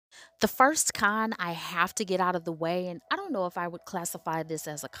The first con I have to get out of the way, and I don't know if I would classify this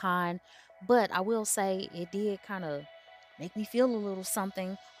as a con, but I will say it did kind of make me feel a little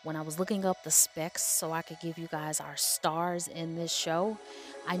something when I was looking up the specs so I could give you guys our stars in this show.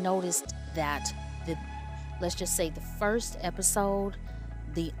 I noticed that the let's just say the first episode,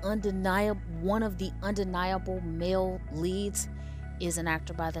 the undeniable one of the undeniable male leads is an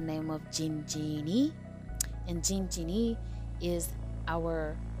actor by the name of Jin Jini, and Jin Jini is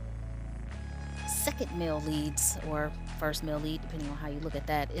our second male leads or first male lead, depending on how you look at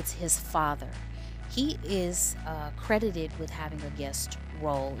that. It's his father. He is credited with having a guest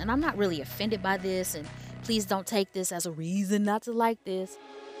role, and I'm not really offended by this. And please don't take this as a reason not to like this,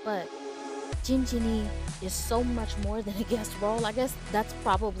 but Jinjini is so much more than a guest role. I guess that's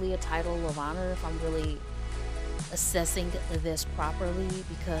probably a title of honor if I'm really assessing this properly,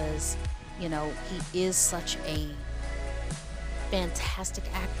 because he is such a fantastic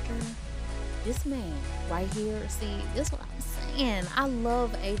actor. This man right here, see, this is what I'm saying. I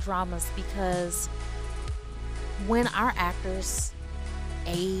love A dramas because when our actors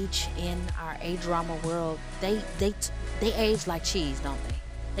age in our A drama world, they age like cheese, don't they?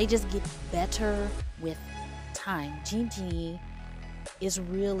 They just get better with time. Jinji is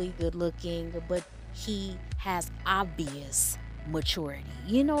really good looking, but he has obvious maturity.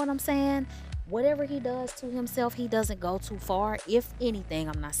 You know what I'm saying? Whatever he does to himself, he doesn't go too far. If anything,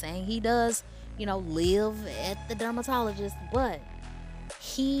 I'm not saying he does, live at the dermatologist, but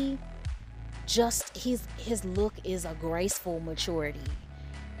he just his look is a graceful maturity.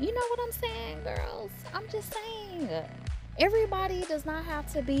 You know what I'm saying, girls? I'm just saying. Everybody does not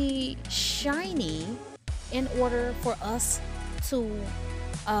have to be shiny in order for us to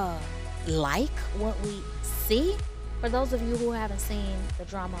uh like what we see. For those of you who haven't seen the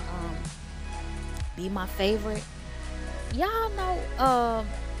drama Be My Favorite, y'all know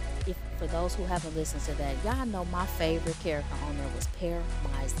if for those who haven't listened to that, y'all know my favorite character on there was Pear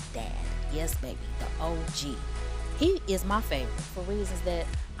Mai's dad. Yes, baby, the OG. He is my favorite for reasons that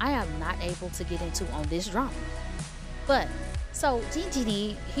I am not able to get into on this drama. But so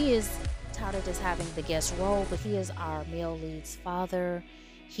Jinjini, he is touted as having the guest role, but he is our male lead's father.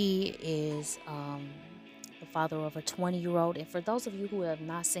 He is the father of a 20-year-old. And for those of you who have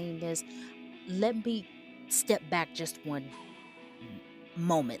not seen this, let me step back just one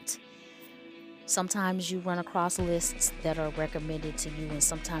moment. Sometimes you run across lists that are recommended to you, and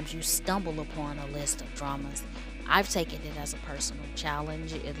sometimes you stumble upon a list of dramas. I've taken it as a personal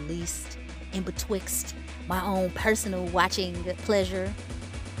challenge, at least in betwixt my own personal watching pleasure,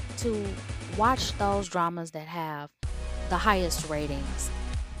 to watch those dramas that have the highest ratings.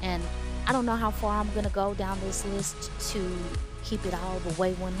 And I don't know how far I'm going to go down this list to keep it all the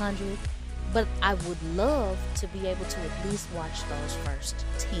way 100, but I would love to be able to at least watch those first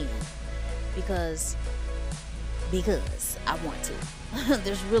 10 because I want to.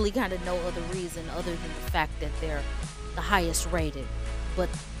 There's really kind of no other reason other than the fact that they're the highest rated. But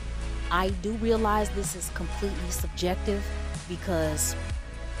I do realize this is completely subjective because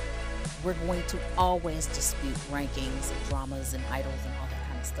we're going to always dispute rankings and dramas and idols and all that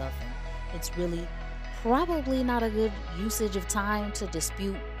kind of stuff. And it's really probably not a good usage of time to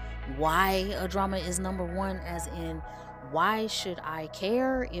dispute why a drama is number one, as in, why should I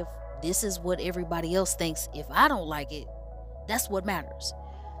care if this is what everybody else thinks? If I don't like it, that's what matters.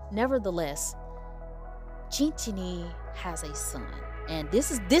 Nevertheless, Chinchini has a son. And this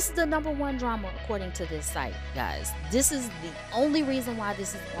is the number one drama according to this site, guys. This is the only reason why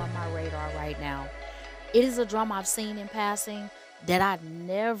this is on my radar right now. It is a drama I've seen in passing that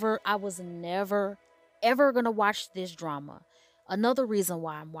I was never ever gonna watch this drama. Another reason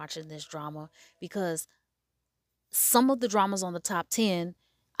why I'm watching this drama, because some of the dramas on the top 10,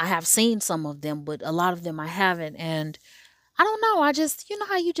 I have seen some of them, but a lot of them I haven't. And I don't know. I just,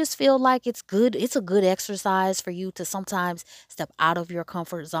 how you just feel like it's good. It's a good exercise for you to sometimes step out of your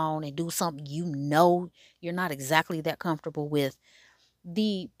comfort zone and do something you're not exactly that comfortable with.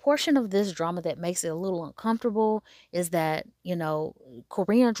 The portion of this drama that makes it a little uncomfortable is that,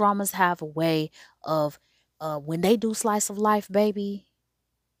 Korean dramas have a way of, when they do slice of life, baby,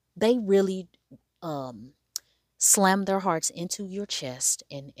 they really um, slam their hearts into your chest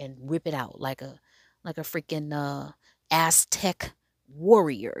and rip it out like a freaking Aztec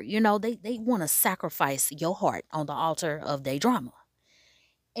warrior. They want to sacrifice your heart on the altar of their drama.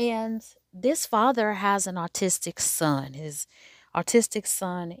 And this father has an autistic son. His autistic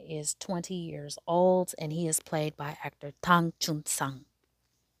son is 20 years old, and he is played by actor Tang Chun Sang.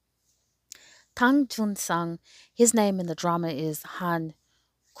 Tang Chun Sang, his name in the drama is Han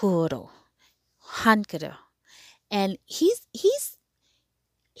Kuro. Han Kuro. And he's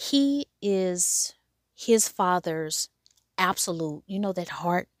He is his father's absolute, that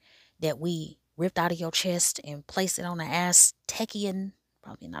heart that we ripped out of your chest and placed it on the Aztecian,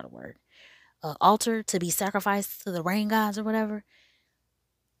 probably not a word, altar to be sacrificed to the rain gods or whatever.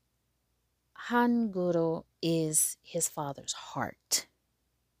 Hanguro is his father's heart.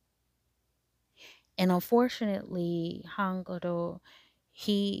 And unfortunately, Hanguro,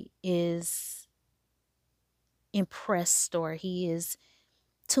 he is impressed, or he is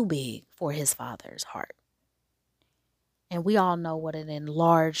too big for his father's heart. And we all know what an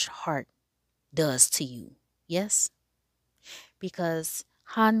enlarged heart does to you. Yes? Because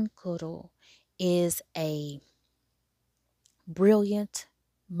Hankuro is a brilliant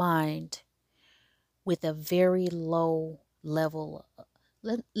mind with a very low level.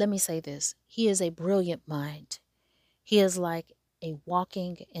 Let me say this. He is a brilliant mind. He is like a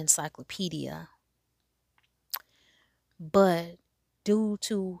walking encyclopedia. But due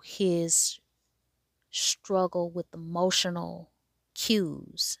to his struggle with emotional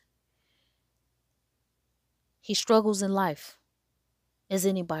cues, he struggles in life as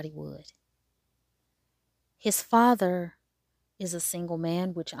anybody would. His father is a single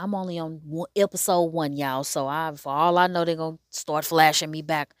man, which I'm only on episode 1, y'all. So for all I know, they're gonna start flashing me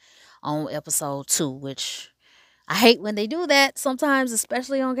back on episode 2, which I hate when they do that sometimes,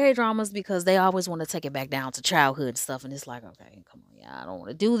 especially on K dramas, because they always want to take it back down to childhood and stuff, and it's like, okay, come on, yeah, I don't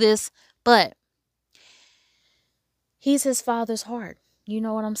want to do this, but he's his father's heart. You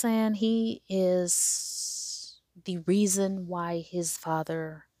know what I'm saying? He is the reason why his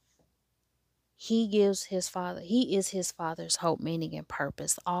father, he is his father's hope, meaning, and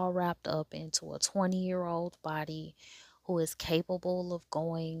purpose, all wrapped up into a 20-year-old body who is capable of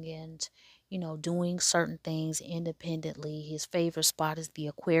going and, doing certain things independently. His favorite spot is the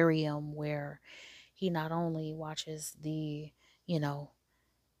aquarium, where he not only watches you know,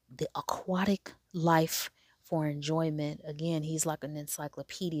 the aquatic life for enjoyment. Again, he's like an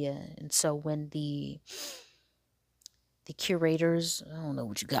encyclopedia. And so when the curators, I don't know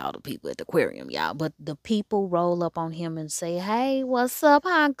what you call the people at the aquarium, y'all, but the people roll up on him and say, "Hey, what's up,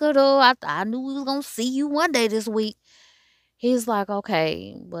 Hankudo? I knew we was going to see you one day this week." He's like,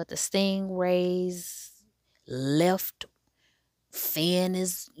 "Okay, but the stingray's left fin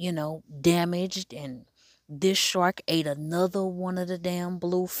is, damaged, and this shark ate another one of the damn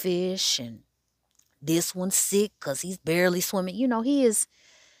bluefish, and this one's sick because he's barely swimming." He is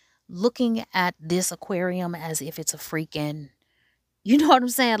looking at this aquarium as if it's a freaking, you know what I'm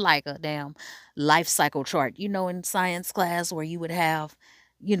saying? Like a damn life cycle chart. In science class where you would have,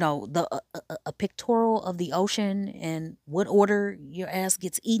 the a pictorial of the ocean and what order your ass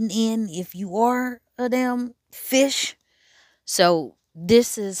gets eaten in if you are a damn fish. So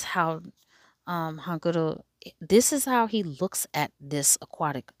this is how Hankuro, this is how he looks at this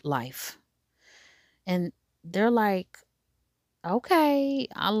aquatic life. And they're like, "Okay,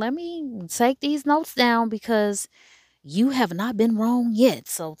 let me take these notes down, because you have not been wrong yet.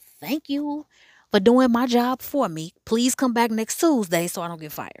 So thank you for doing my job for me. Please come back next Tuesday so I don't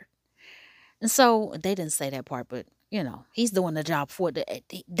get fired." And so they didn't say that part, but he's doing the job for they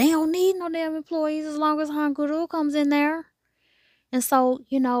don't need no damn employees as long as Hankuru comes in there. And so,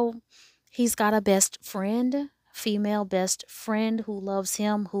 he's got a best friend, female best friend who loves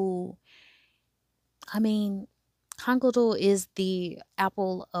him, who, I mean, Hankuru is the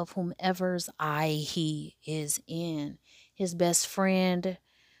apple of whomever's eye he is in. His best friend,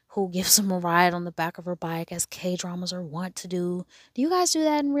 who gives him a ride on the back of her bike, as K dramas are wont to do. Do you guys do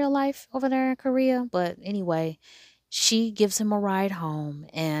that in real life over there in Korea? But anyway, she gives him a ride home,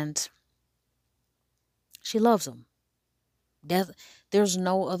 and she loves him. There's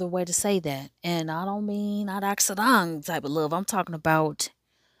no other way to say that. And I don't mean not accident type of love. I'm talking about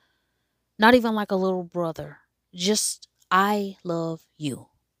not even like a little brother. Just, I love you.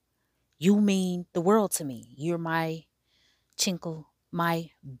 You mean the world to me. You're my chinkle, my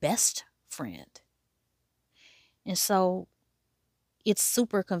best friend. And so it's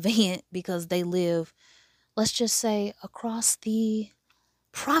super convenient because they live, let's just say, across the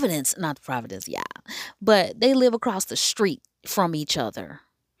Providence, not Providence, yeah, but they live across the street from each other.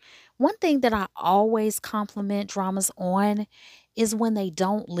 One thing that I always compliment dramas on is when they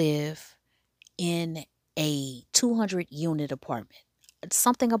don't live in a 200 unit apartment. It's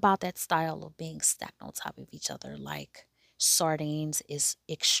something about that style of being stacked on top of each other like sardines is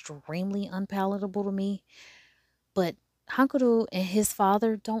extremely unpalatable to me. But Hankuru and his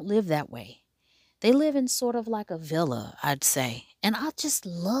father don't live that way. They live in sort of like a villa, I'd say. And I just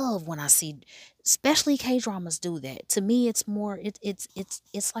love when I see, especially K dramas do that. To me, it's more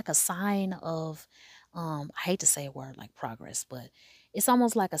it's like a sign of I hate to say a word like progress, but It's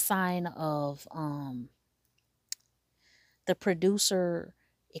almost like a sign of the producer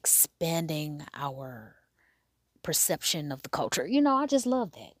expanding our perception of the culture. I just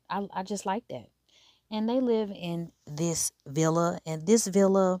love that. I just like that. And they live in this villa, and this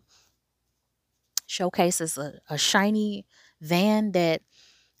villa showcases a shiny van that,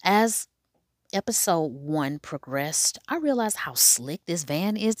 as episode one progressed, I realized how slick this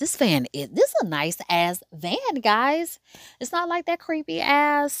van is. This is a nice ass van, guys. It's not like that creepy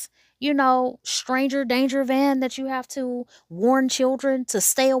ass, stranger danger van that you have to warn children to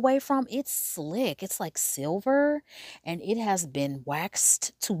stay away from. It's slick. It's like silver, and it has been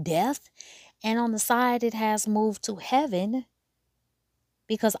waxed to death. And on the side, it has moved to heaven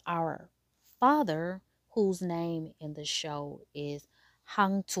because our father, whose name in the show is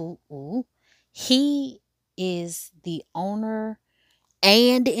Hang Tu, he is the owner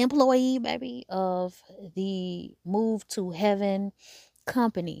and employee, baby, of the Move to Heaven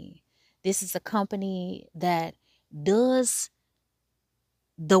company. This is a company that does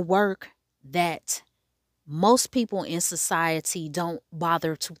the work that most people in society don't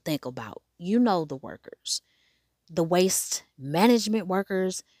bother to think about. The workers, the waste management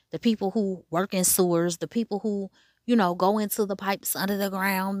workers, the people who work in sewers, the people who, go into the pipes under the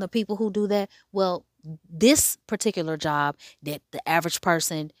ground, the people who do that. Well, this particular job that the average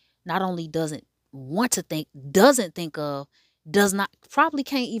person not only doesn't think of, does not, probably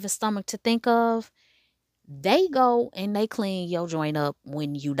can't even stomach to think of, they go and they clean your joint up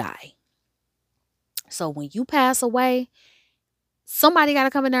when you die. So when you pass away, somebody got to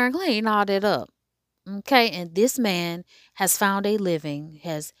come in there and clean all that up. Okay, and this man has found a living,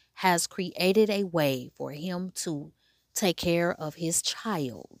 has created a way for him to take care of his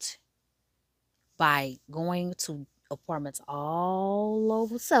child by going to apartments all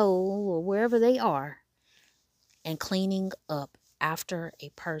over Seoul or wherever they are and cleaning up after a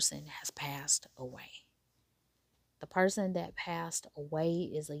person has passed away. The person that passed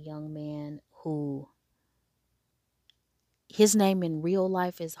away is a young man who, his name in real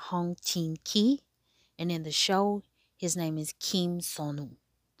life is Hong Chin Ki, and in the show his name is Kim Sonu.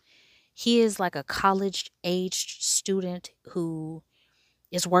 He is like a college aged student who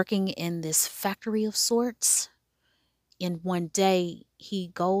is working in this factory of sorts. And one day he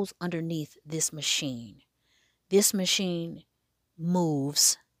goes underneath this machine. This machine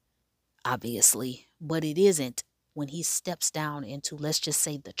moves, obviously, but it isn't when he steps down into, let's just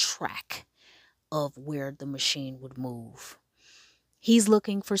say, the track of where the machine would move. He's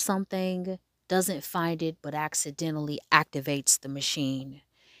looking for something, doesn't find it, but accidentally activates the machine,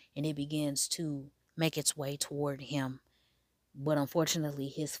 and it begins to make its way toward him. But unfortunately,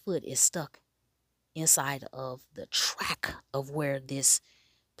 his foot is stuck inside of the track of where this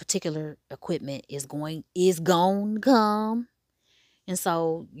particular equipment is going to come. And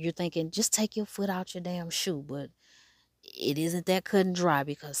so you're thinking, just take your foot out your damn shoe. But it isn't that cut and dry,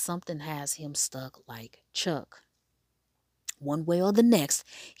 because something has him stuck like Chuck. One way or the next,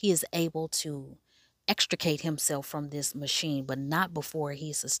 he is able to extricate himself from this machine, but not before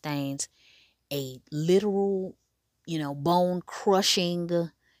he sustains a literal, bone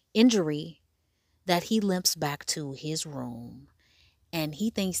crushing injury that he limps back to his room. And he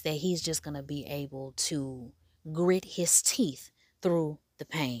thinks that he's just going to be able to grit his teeth through the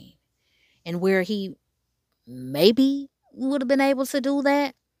pain. And where he maybe would have been able to do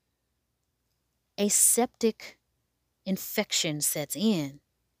that, a septic infection sets in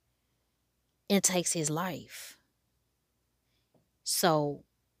and takes his life. So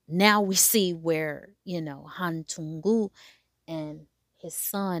now we see where, Han Tung-gu and his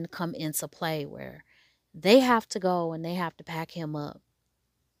son come into play, where they have to go and they have to pack him up.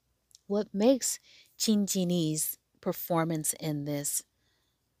 What makes Jin Jini's performance in this,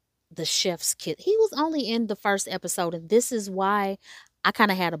 the chef's kid, he was only in the first episode, and this is why I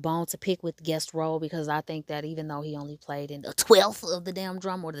kind of had a bone to pick with guest role, because I think that even though he only played in the 12th of the damn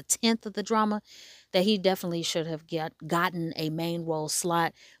drama, or the 10th of the drama, that he definitely should have gotten a main role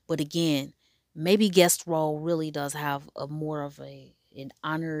slot. But again, maybe guest role really does have a more of an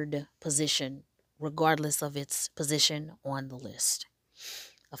honored position, regardless of its position on the list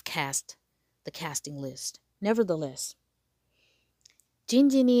of the casting list. Nevertheless,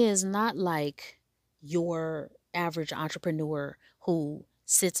 Jinjini is not like your average entrepreneur who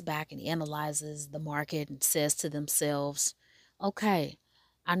sits back and analyzes the market and says to themselves, okay,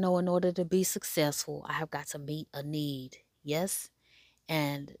 I know in order to be successful, I have got to meet a need. Yes?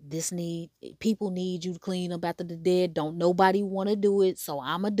 And this need, people need you to clean up after the dead. Don't nobody want to do it. So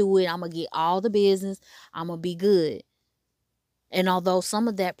I'm going to do it. I'm going to get all the business. I'm going to be good. And although some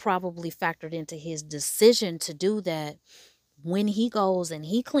of that probably factored into his decision to do that, when he goes and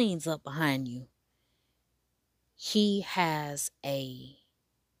he cleans up behind you, he has a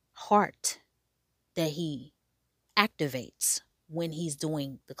heart that he activates when he's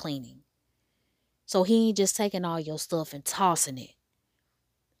doing the cleaning. So he ain't just taking all your stuff and tossing it.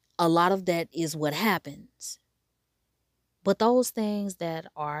 A lot of that is what happens. But those things that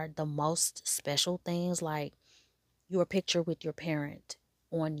are the most special things, like your picture with your parent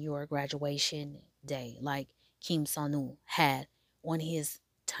on your graduation day, like Kim Sonu had on his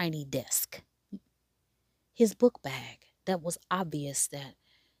tiny desk, his book bag, that was obvious that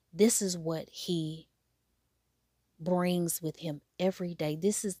this is what he brings with him every day.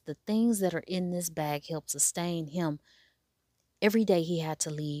 This is the things that are in this bag help sustain him every day he had to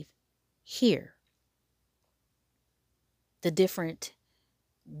leave here. The different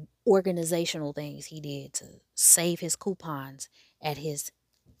organizational things he did to save his coupons at his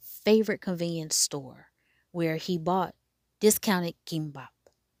favorite convenience store, where he bought discounted kimbap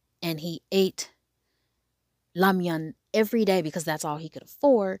and he ate ramyun every day because that's all he could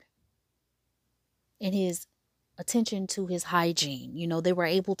afford. And his attention to his hygiene, they were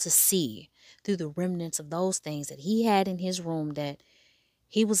able to see through the remnants of those things that he had in his room that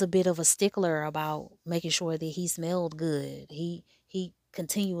he was a bit of a stickler about making sure that he smelled good. He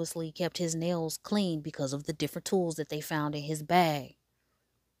continuously kept his nails clean because of the different tools that they found in his bag.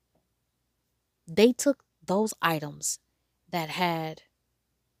 They took those items that had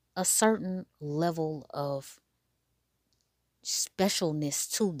a certain level of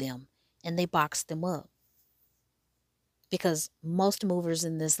specialness to them and they boxed them up. Because most movers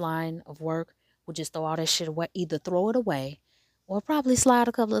in this line of work would just throw all that shit away, either throw it away or probably slide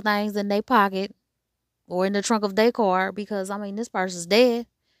a couple of things in their pocket or in the trunk of their car because, this person's dead.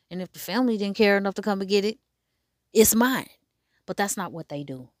 And if the family didn't care enough to come and get it, it's mine. But that's not what they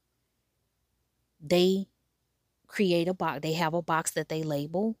do. They create a box. They have a box that they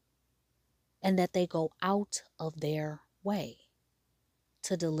label and that they go out of their way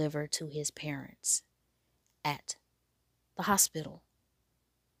to deliver to his parents at the hospital.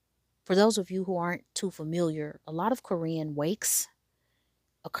 For those of you who aren't too familiar, a lot of Korean wakes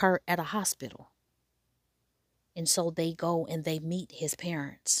occur at a hospital. And so they go and they meet his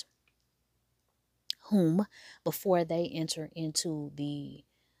parents, whom, before they enter into the,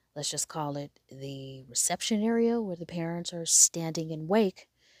 let's just call it the reception area where the parents are standing in wake,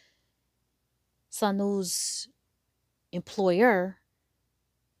 Sanu's employer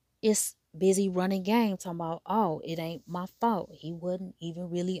is busy running game, talking about, oh, it ain't my fault. He wasn't even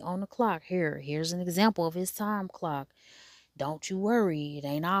really on the clock. Here's an example of his time clock. Don't you worry, it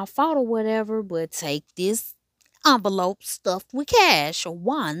ain't our fault or whatever, but take this envelope stuffed with cash, or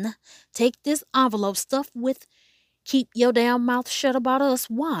one. Take this envelope stuffed with keep your damn mouth shut about us,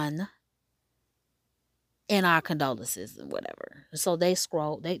 one. And our condolences and whatever. So they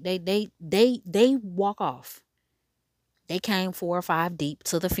scroll, they walk off. They came 4 or 5 deep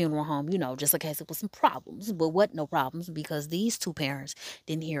to the funeral home, just in case it was some problems. But what no problems, because these two parents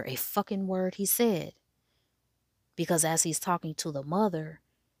didn't hear a fucking word he said. Because as he's talking to the mother,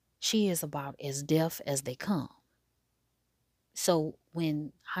 she is about as deaf as they come. So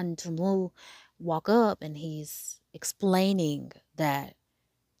when Han Jung-woo walk up and he's explaining that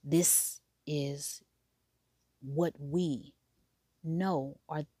this is what we know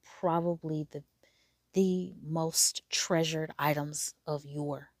are probably the most treasured items of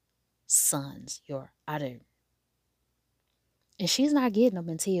your sons, your other. And she's not getting them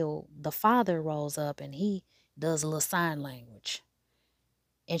until the father rolls up and he does a little sign language.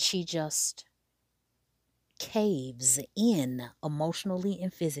 And she just caves in emotionally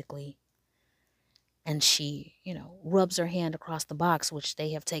and physically. And she, rubs her hand across the box, which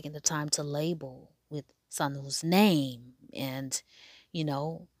they have taken the time to label with Sanu's name and,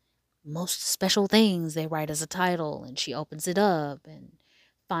 most special things they write as a title. And she opens it up and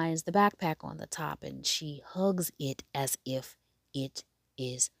finds the backpack on the top and she hugs it as if it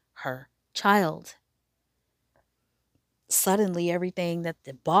is her child. Suddenly, everything that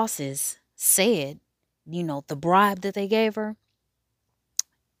the bosses said, the bribe that they gave her,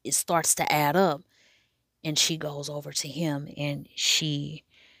 it starts to add up. And she goes over to him and she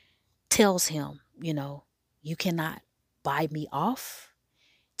tells him, you cannot buy me off.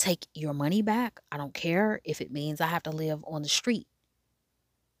 Take your money back. I don't care if it means I have to live on the street.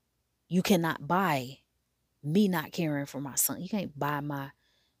 You cannot buy me not caring for my son. You can't buy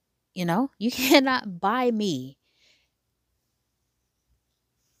you cannot buy me.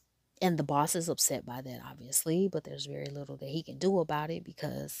 And the boss is upset by that, obviously, but there's very little that he can do about it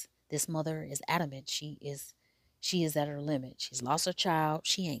because this mother is adamant. She is at her limit. She's lost her child.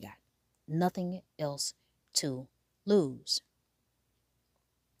 She ain't got nothing else to lose.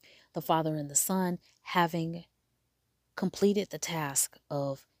 The father and the son having completed the task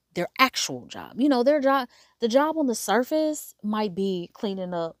of their actual job. Their job, the job on the surface might be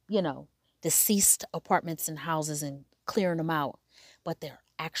cleaning up, deceased apartments and houses and clearing them out. But their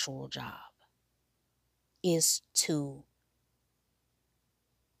actual job is to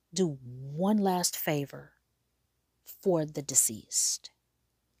do one last favor for the deceased.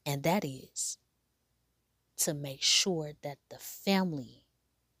 And that is to make sure that the family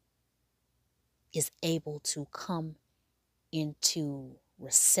is able to come into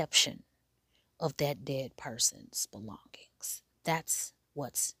reception of that dead person's belongings. That's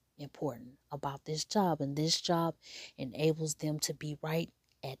what's important about this job. And this job enables them to be right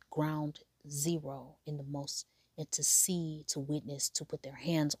at ground zero in the most, and to see, to witness, to put their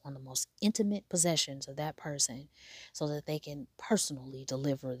hands on the most intimate possessions of that person so that they can personally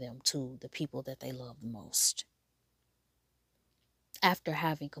deliver them to the people that they love the most after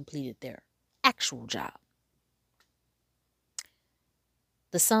having completed their actual job.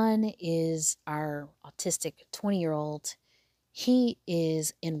 The son is our autistic 20-year-old. He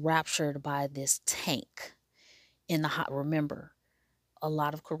is enraptured by this tank in the hot. Remember, a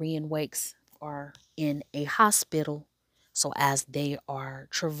lot of Korean wakes are in a hospital. So as they are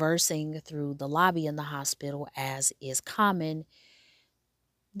traversing through the lobby in the hospital, as is common,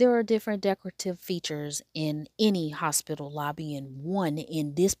 there are different decorative features in any hospital lobby. And one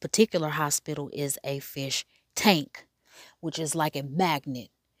in this particular hospital is a fish tank, which is like a magnet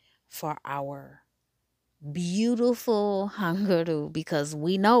for our beautiful Hanguru, because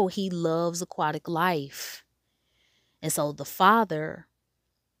we know he loves aquatic life. And so the father,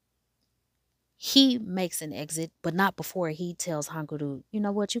 he makes an exit, but not before he tells Hanguru, you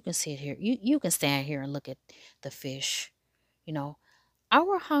know what, you can sit here. You can stand here and look at the fish.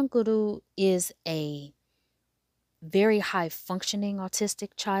 Our Hanguru is a very high functioning autistic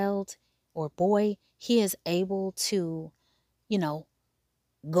child or boy. He is able to, you know,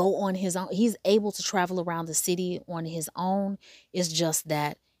 go on his own. He's able to travel around the city on his own. It's just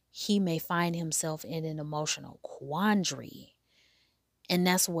that he may find himself in an emotional quandary. And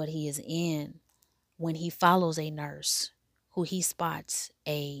that's what he is in when he follows a nurse who he spots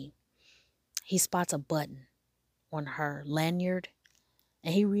a button on her lanyard.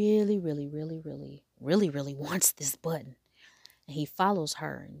 And he really, really, really, really, really, really wants this button. And he follows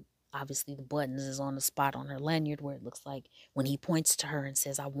her, and obviously the buttons is on the spot on her lanyard where it looks like when he points to her and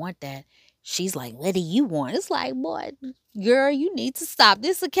says, I want that, she's like, what do you want? It's like, boy, girl, you need to stop.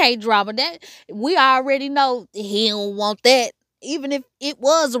 This is a K-drama. That we already know he don't want that. Even if it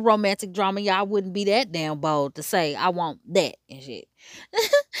was a romantic drama, y'all wouldn't be that damn bold to say, I want that and shit.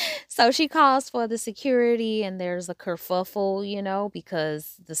 So she calls for the security, and there's a kerfuffle,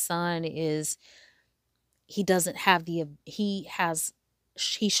 because the son is, he doesn't have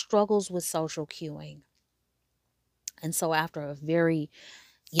he struggles with social cueing. And so after a very,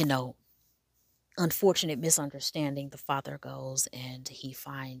 unfortunate misunderstanding, the father goes and he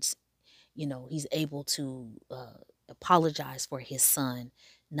finds, he's able to apologize for his son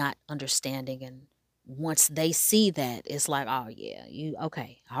not understanding. And once they see that, it's like, oh yeah, you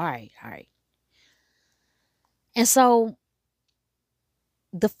okay, all right. And so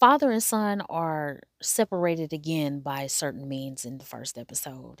the father and son are separated again by certain means in the first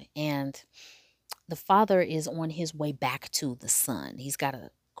episode. And the father is on his way back to the son. He's got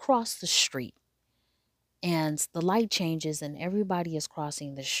to cross the street. And the light changes and everybody is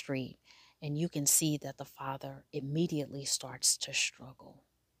crossing the street. And you can see that the father immediately starts to struggle.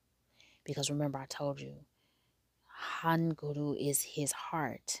 Because remember, I told you, Hanguru is his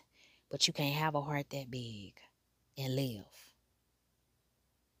heart. But you can't have a heart that big and live.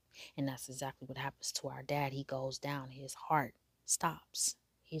 And that's exactly what happens to our dad. He goes down. His heart stops.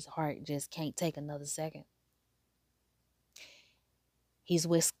 His heart just can't take another second. He's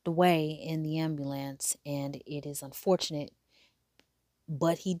whisked away in the ambulance, and it is unfortunate,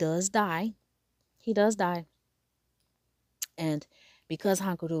 but he does die. He does die. And because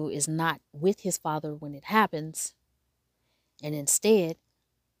Hanguru is not with his father when it happens, and instead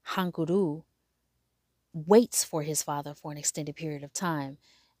Hanguru waits for his father for an extended period of time.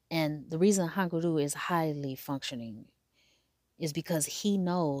 And the reason Hanguru is highly functioning is because he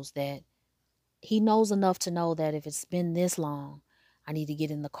knows enough to know that if it's been this long, I need to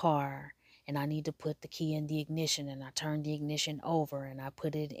get in the car and I need to put the key in the ignition, and I turn the ignition over and I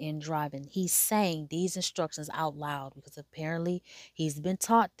put it in drive. And he's saying these instructions out loud because apparently he's been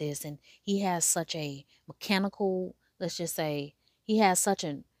taught this, and he has such a mechanical, let's just say, he has such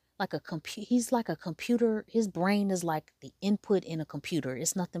an like a he's like a computer. His brain is like the input in a computer.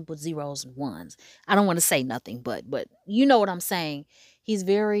 It's nothing but zeros and ones. I don't want to say nothing, but you know what I'm saying. He's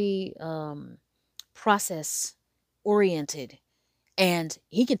very process oriented, and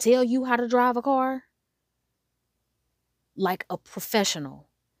he can tell you how to drive a car like a professional.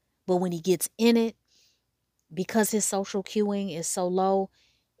 But when he gets in it, because his social cueing is so low,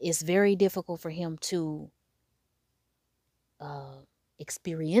 it's very difficult for him to uh,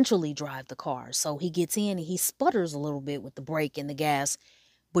 experientially drive the car. So he gets in and he sputters a little bit with the brake and the gas,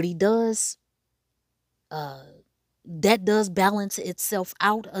 but he does uh, that does balance itself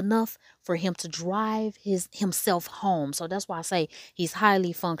out enough for him to drive himself home. So that's why I say he's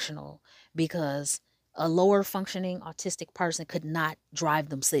highly functional, because a lower functioning autistic person could not drive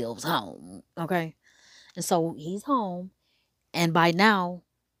themselves home. Okay. And so he's home, and by now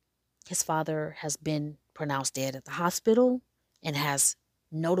his father has been pronounced dead at the hospital and has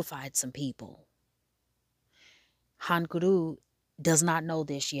notified some people. Hankuru does not know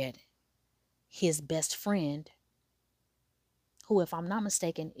this yet. His best friend, who, if I'm not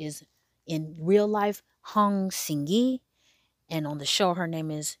mistaken, is in real life Hong Singi, and on the show her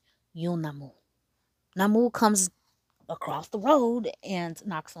name is Yun Namu. Namu comes across the road and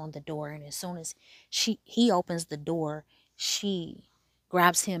knocks on the door, and as soon as he opens the door, she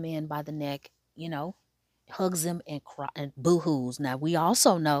grabs him in by the neck, hugs him and boo-hoos. Now we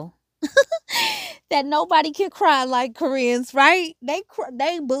also know that nobody can cry like Koreans, right? They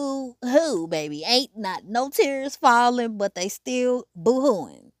boo hoo, baby. Ain't not no tears falling, but they still boo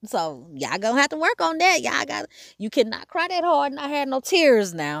hooing. So y'all gonna have to work on that. You cannot cry that hard and not have no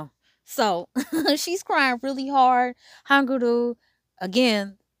tears now. So she's crying really hard. Hanguru,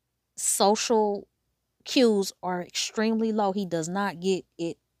 again, social cues are extremely low. He does not get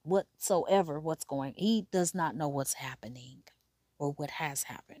it whatsoever what's going. He does not know what's happening or what has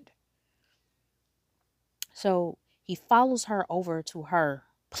happened. So he follows her over to her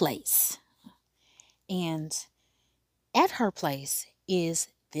place. And at her place is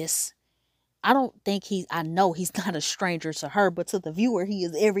this. I know he's not a stranger to her, but to the viewer, he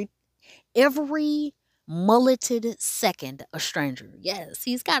is every mulleted second a stranger. Yes,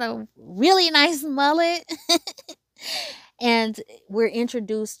 he's got a really nice mullet. And we're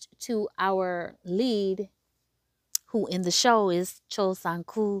introduced to our lead, who in the show is Cho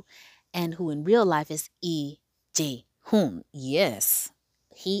Sang-koo, and who in real life is Lee Jae-hoon. Yes,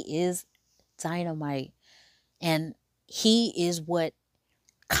 he is dynamite. And he is what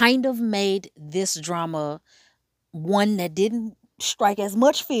kind of made this drama one that didn't strike as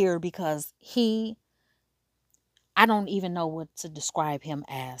much fear, because I don't even know what to describe him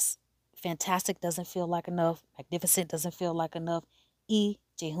as. Fantastic doesn't feel like enough. Magnificent doesn't feel like enough. Lee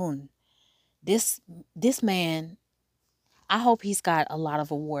Jae-hoon. This man, I hope he's got a lot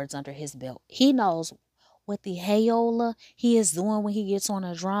of awards under his belt. He knows what the heyola he is doing when he gets on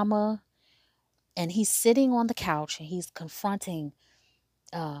a drama. And he's sitting on the couch and he's confronting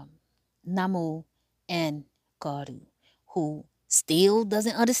Namu and Garu, who still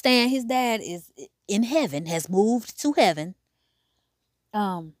doesn't understand his dad is in heaven, has moved to heaven.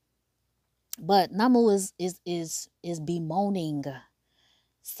 But Namu is bemoaning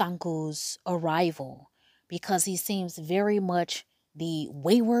Sanku's arrival, because he seems very much the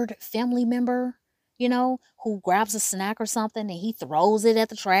wayward family member, who grabs a snack or something and he throws it at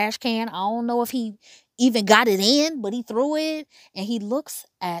the trash can. I don't know if he even got it in, but he threw it. And he looks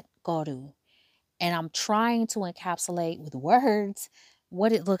at Garu, and I'm trying to encapsulate with words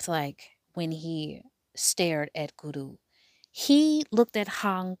what it looked like when he stared at Guru. He looked at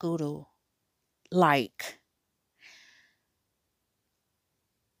Han Guru like,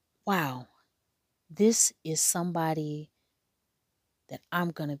 wow, this is somebody that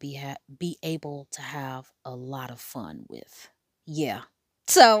I'm going to be able to have a lot of fun with. Yeah.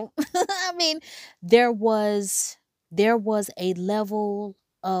 So, I mean, there was a level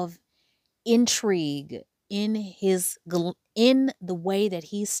of intrigue in the way that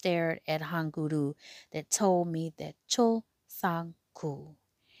he stared at Hanguru that told me that Cho Sang-koo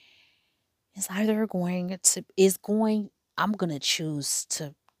I'm going to choose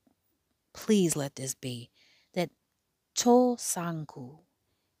to, please let this be, that Cho Sang-koo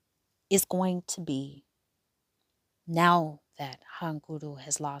is going to be, now that Hanguru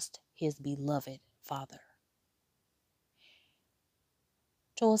has lost his beloved father,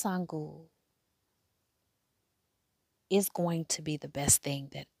 Cho Sang-koo is going to be the best thing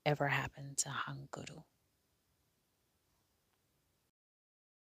that ever happened to Hanguru.